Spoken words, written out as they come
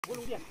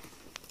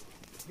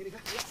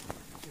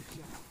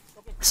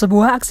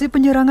Sebuah aksi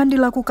penyerangan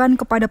dilakukan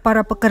kepada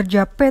para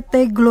pekerja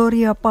PT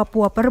Gloria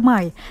Papua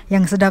Permai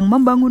yang sedang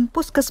membangun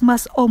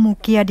Puskesmas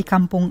Omukia di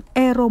Kampung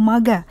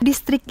Eromaga,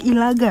 Distrik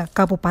Ilaga,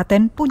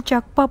 Kabupaten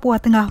Puncak,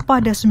 Papua Tengah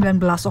pada 19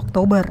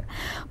 Oktober.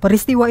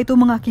 Peristiwa itu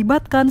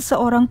mengakibatkan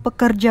seorang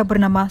pekerja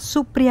bernama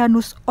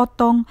Suprianus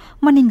Otong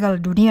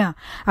meninggal dunia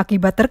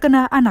akibat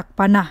terkena anak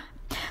panah.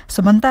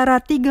 Sementara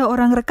 3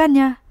 orang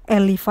rekannya,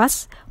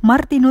 Elifas,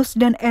 Martinus,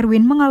 dan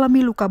Erwin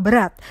mengalami luka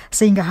berat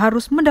sehingga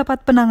harus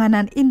mendapat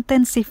penanganan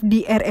intensif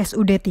di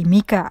RSUD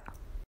Timika.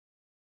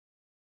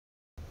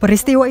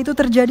 Peristiwa itu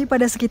terjadi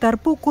pada sekitar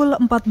pukul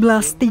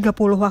 14.30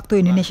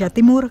 waktu Indonesia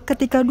Timur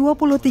ketika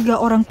 23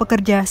 orang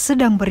pekerja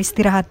sedang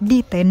beristirahat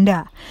di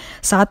tenda.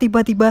 Saat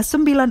tiba-tiba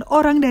 9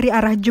 orang dari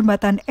arah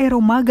jembatan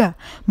Eromaga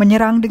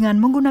menyerang dengan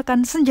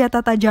menggunakan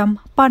senjata tajam,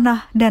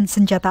 panah, dan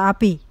senjata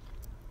api.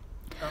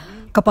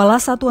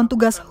 Kepala Satuan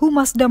Tugas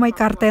Humas Damai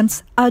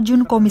Kartens,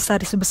 Ajun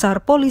Komisaris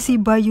Besar Polisi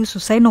Bayu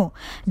Suseno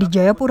di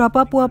Jayapura,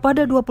 Papua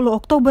pada 20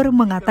 Oktober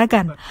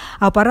mengatakan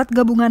aparat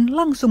gabungan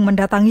langsung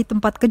mendatangi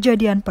tempat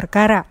kejadian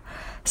perkara.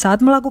 Saat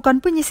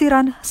melakukan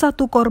penyisiran,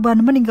 1 korban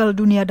meninggal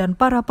dunia dan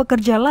para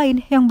pekerja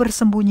lain yang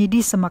bersembunyi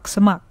di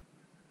semak-semak.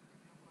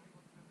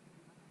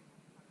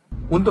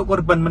 Untuk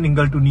korban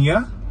meninggal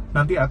dunia,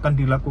 nanti akan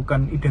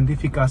dilakukan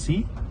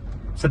identifikasi,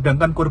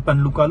 sedangkan korban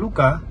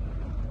luka-luka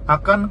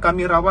akan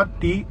kami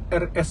rawat di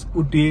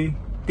RSUD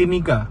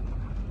Timika.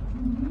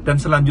 Dan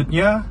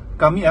selanjutnya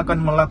kami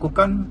akan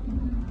melakukan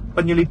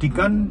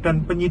penyelidikan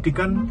dan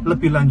penyidikan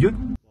lebih lanjut.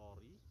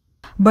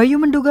 Bayu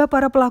menduga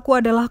para pelaku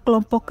adalah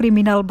Kelompok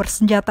Kriminal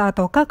Bersenjata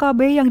atau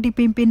KKB yang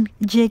dipimpin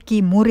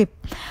Jeki Murib.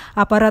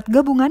 Aparat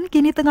gabungan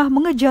kini tengah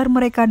mengejar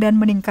mereka dan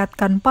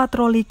meningkatkan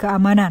patroli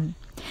keamanan.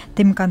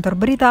 Tim kantor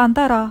berita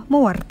ANTARA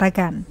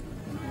mewartakan.